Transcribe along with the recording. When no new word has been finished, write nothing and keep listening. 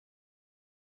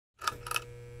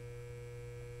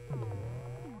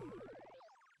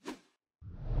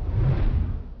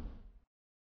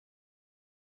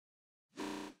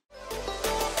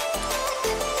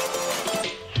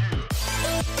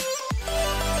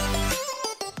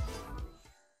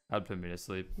That'd put me to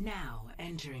sleep. Now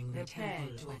entering the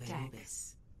temple of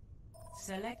Anubis.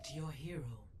 Select your hero.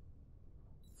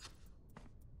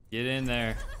 Get in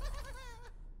there.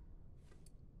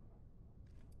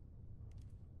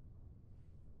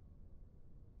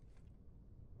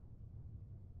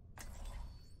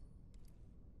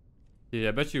 Dude,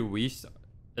 I bet you Weiss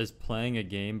is playing a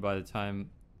game by the time...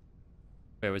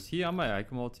 Wait, was he on my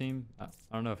Eichenwald team? I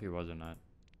don't know if he was or not.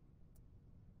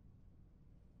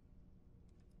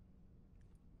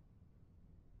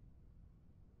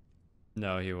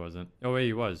 No, he wasn't. Oh, wait,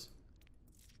 he was.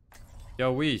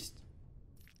 Yo, Weiss.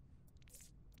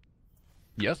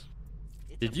 Yes?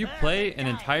 Did you play an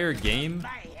entire game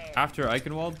after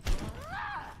Eichenwald?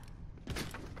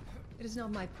 It is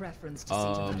not my preference to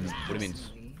What do you mean?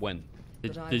 When?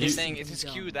 Did He's you, saying is his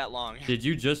queue that long? did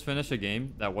you just finish a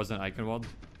game that wasn't Eichenwald?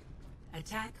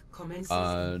 Attack commences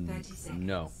in 30 seconds.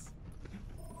 No.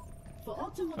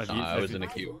 I was in a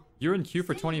queue. You were in queue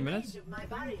for 20 minutes?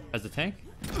 As a tank?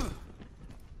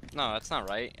 No, that's not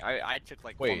right. I took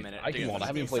like Wait, 1 minute. Eichenwald. I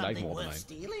haven't even played Eichenwald tonight.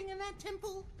 Stealing in that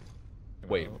temple?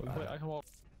 Wait.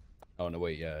 Oh no,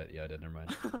 wait. Yeah, I did. Never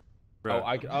mind. Bro.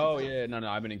 Oh yeah. No,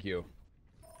 I've been in queue.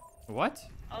 What?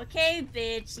 Okay,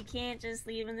 bitch, you can't just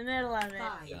leave in the middle of it.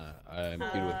 Yeah, I'm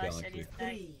queued with Galaxy.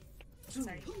 Three,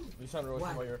 Sorry. You sound really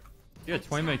familiar. You had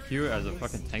 20-minute queue as a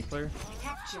fucking tank player?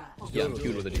 Yeah, I'm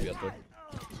queued with a DPS player.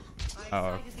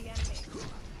 Oh.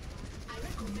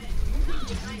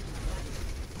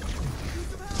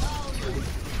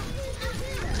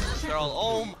 They're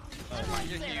all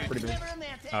you're huge. Pretty big.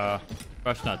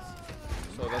 Fresh nuts.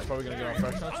 So that's probably gonna get on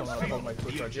fresh nuts. So I'm gonna plug my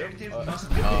Twitch right here.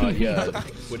 Yeah,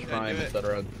 Twitch Prime,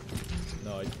 etc.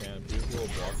 No, I can't. People will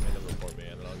block me and then report me,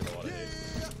 and then I'll get a lot of hate.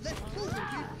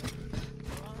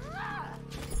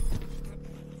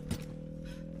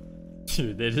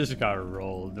 Dude, they just got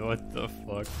rolled. What the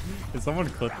fuck? Can someone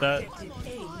clip that? Objective A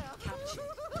captured.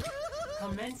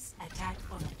 Commence attack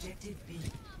on objective B.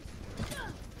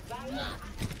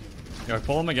 Yo,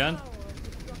 pull him again.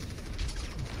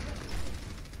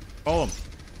 Pull him.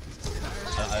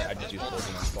 I just used 4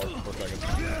 seconds.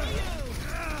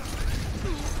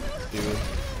 2,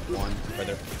 1, right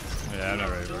there. Yeah, I'm not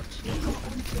ready for it.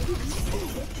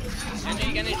 Andrew,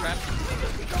 you got any trap?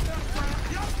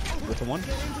 With the 1?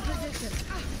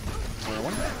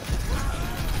 One.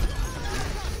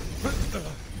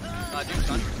 Dude's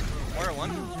done. Or 1.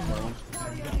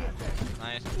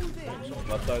 Nice.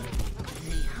 Left side.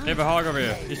 Hey, but hog over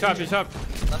here. He's up, he's up.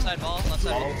 Left side ball, left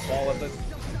side. Ball left side.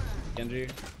 Genji.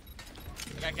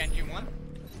 I got Genji 1.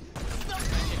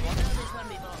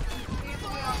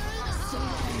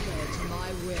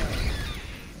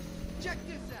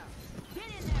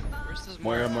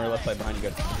 Moira left side behind you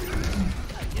guys.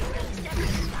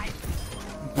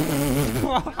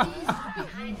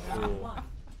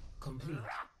 Complete.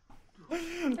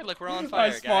 Hey, look, we're on I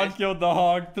fire, spawn guys. killed the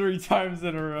hog 3 times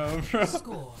in a row, bro.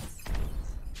 Score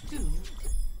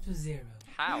 2-0.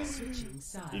 How? Switching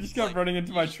sides. He just kept running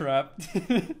into my trap.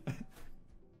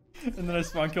 And then I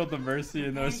spawn killed the Mercy,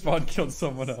 and then I spawn killed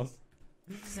someone else.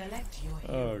 Select your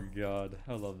hero. Oh god,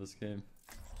 I love this game.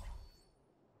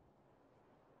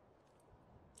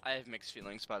 I have mixed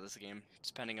feelings about this game,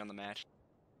 depending on the match.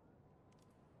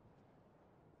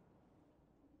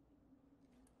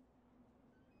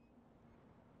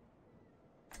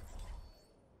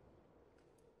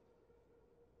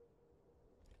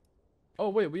 Oh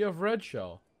wait, we have red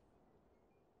shell.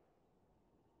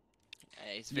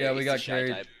 Yeah, we got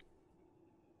carried. Type.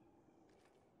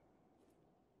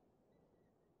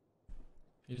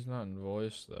 He's not in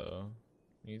voice though.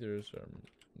 Neither is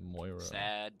Moira.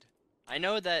 Sad. I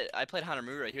know that I played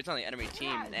Hanamura. He was on the enemy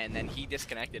team, and then he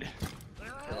disconnected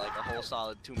for like a whole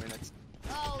solid 2 minutes.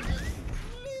 Oh, just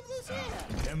leave this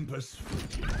here. Tempest.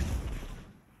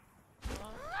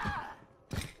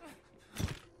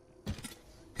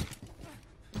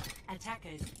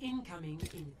 Attackers incoming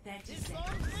in 30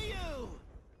 seconds.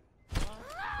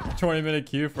 20-minute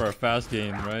queue for a fast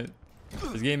game, right?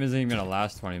 This game isn't even gonna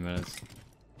last 20 minutes.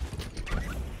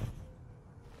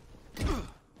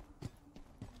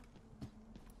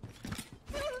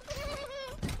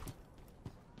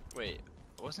 Wait,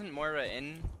 wasn't Moira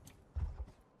in?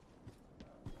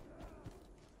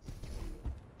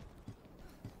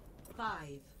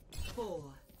 Five, 4,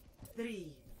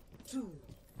 3, 2,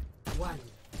 1.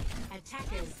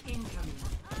 Attackers incoming.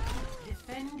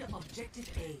 Defend objective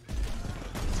A.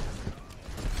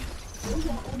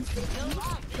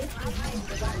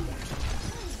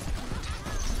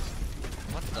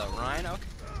 What the Rhino?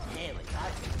 Here we go.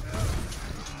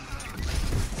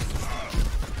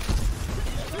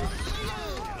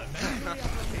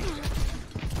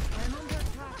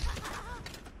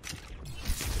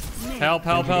 Help,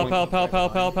 help, help, help, help,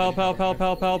 help, help, help, help, help,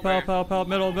 help, help, help, help, help,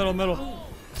 middle, middle, middle.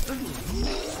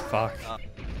 Fuck.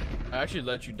 I actually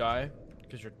let you die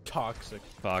because you're toxic.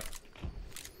 Fuck.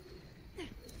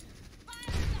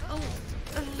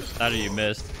 How do you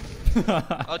missed?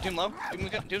 Oh, Doom low.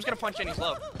 Doom's gonna punch in. He's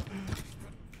low.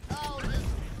 Oh, just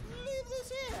leave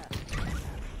this here.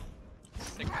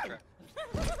 Stick my trap.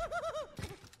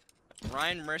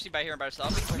 Ryan, Mercy by here and by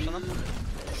herself. Push on them.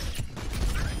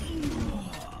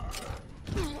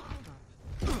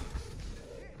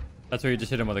 That's where you just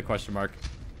hit him with a question mark.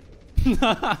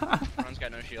 Ron's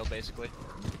got no shield, basically.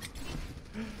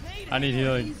 I need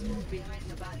healing.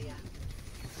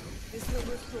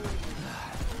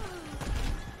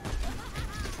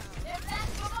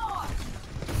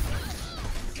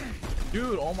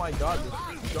 Dude, oh my god, this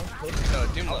junk close. No,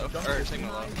 Doom low. Or Sigma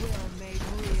low.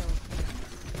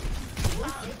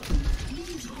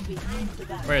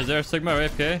 Wait, is there a Sigma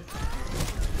AFK?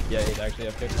 Yeah, he's actually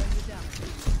a pick.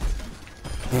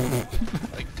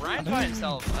 Like, Ryan's by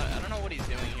himself. I don't know what he's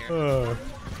doing here.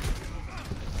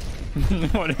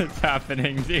 What is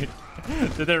happening, dude?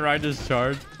 Did they ride his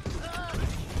charge?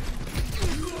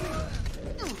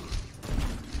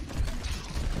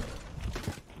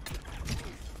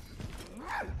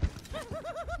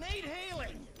 Need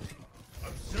healing.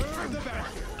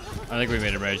 I think we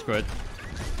made him rage quit.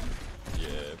 Yeah,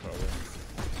 probably.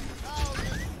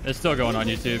 It's still going on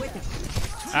YouTube.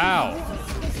 Ow!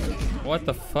 What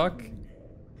the fuck?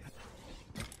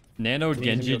 Nano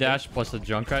Genji dash plus a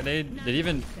Junkrat nade? Did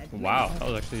even... Wow, that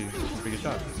was actually a pretty good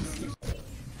shot.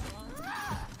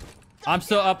 I'm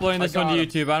still uploading this one to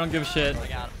YouTube. I don't give a shit. I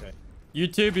got him.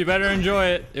 YouTube, you better enjoy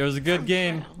it. It was a good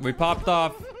game. We popped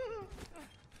off.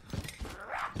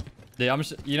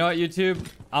 Dude, you know what, YouTube?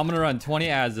 I'm gonna run 20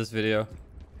 ads this video.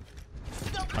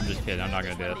 I'm just kidding. I'm not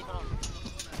gonna do it.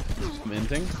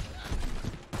 Minting.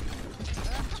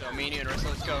 So, Meanie and Rissa,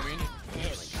 let's go, Meanie.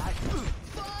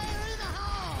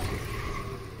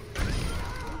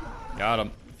 Got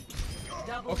him.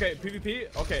 Okay,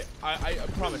 PvP. Okay, I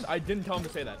promise. I didn't tell him to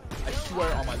say that. I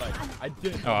swear on my life. I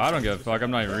didn't. Oh, I don't give a fuck. I'm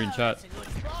not even reading chat.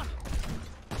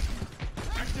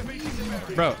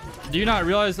 Bro, do you not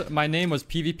realize my name was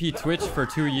PvP Twitch for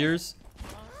 2 years?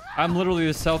 I'm literally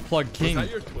the self-plug king. Was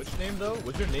that your Twitch name though?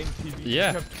 Was your name PvP? Yeah.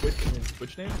 You have Twitch in your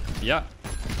Twitch name? Yeah.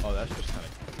 Oh, that's just kind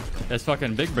of. It's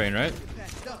fucking big brain, right?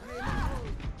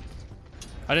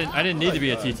 I didn't need to be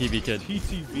a TTV kid.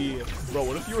 TTV, bro.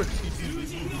 What if you were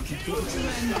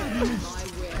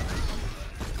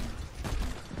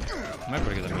I might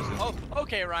break it. Oh,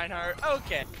 okay, Reinhardt.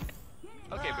 Okay.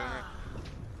 Okay, Boomer.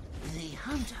 The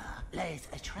hunter lays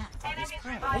a trap for his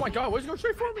prey. Oh my god, why'd you go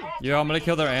straight for me? Yo, I'm gonna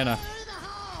kill their Ana.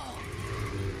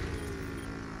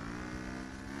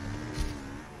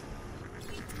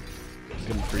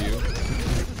 Good for you. Here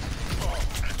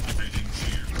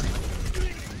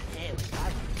we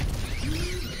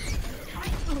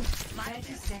go.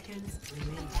 30 seconds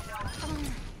remaining.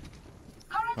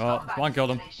 Well, one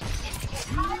killed him. If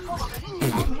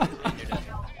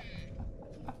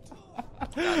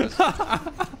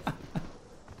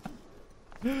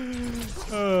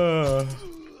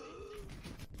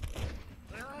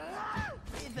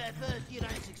at first you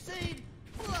don't succeed,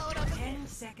 blow it up. 10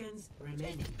 seconds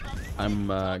remaining. I'm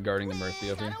guarding the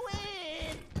Mercy up here.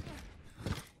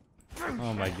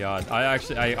 Oh my god.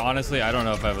 I honestly, I don't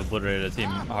know if I've obliterated a team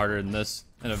harder than this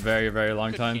in a very, very long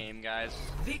Good time. game, guys.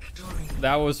 Victory.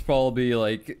 That was probably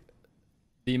like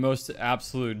the most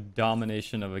absolute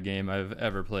domination of a game I've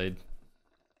ever played.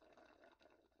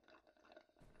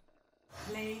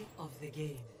 Play of the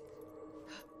game.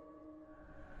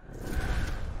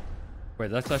 Wait,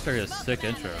 that's actually a sick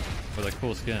intro with a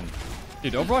cool skin.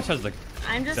 Dude, Overwatch has the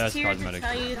I'm just best here cosmetics.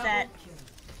 to tell you that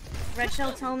Red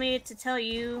Shell told me to tell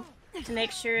you to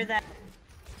make sure that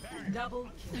Double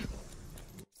kill.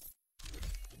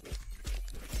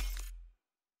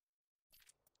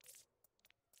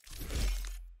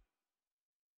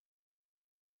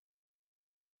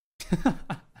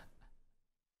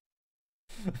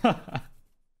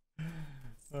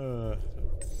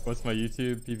 What's my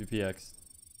YouTube? PvPX.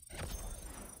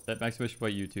 That Max Wish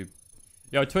by YouTube.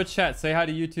 Yo, Twitch chat, say hi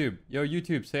to YouTube. Yo,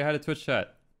 YouTube, say hi to Twitch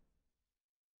chat.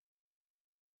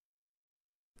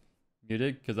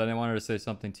 Muted? Because I didn't want her to say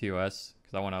something TOS.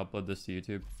 Because I want to upload this to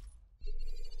YouTube.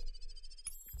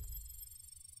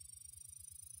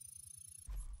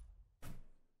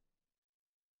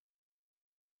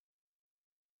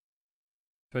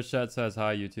 Twitch chat says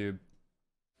hi, YouTube.